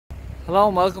Hello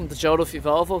and welcome to Joe Duffy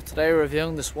Volvo. Today we're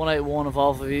reviewing this 181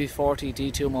 Volvo V40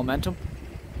 D2 Momentum.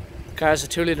 The car is a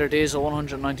 2-litre diesel,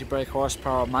 190 brake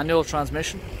horsepower manual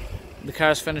transmission. The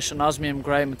car is finished in osmium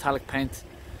grey metallic paint.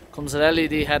 Comes with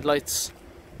LED headlights,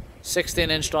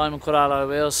 16-inch diamond cut alloy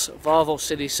wheels, Volvo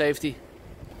City Safety.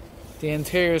 The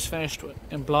interior is finished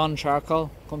in blonde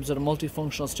charcoal. Comes with a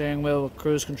multifunctional steering wheel with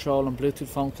cruise control and Bluetooth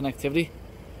phone connectivity.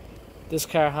 This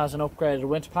car has an upgraded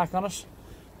winter pack on it.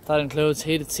 That includes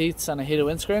heated seats and a heated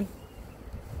windscreen.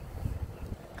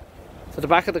 For the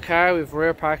back of the car, we have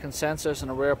rear parking sensors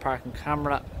and a rear parking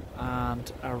camera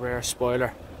and a rear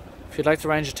spoiler. If you'd like to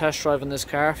arrange a test drive on this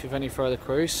car, if you have any further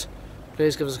queries,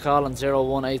 please give us a call on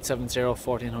 01870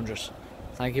 1400.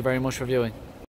 Thank you very much for viewing.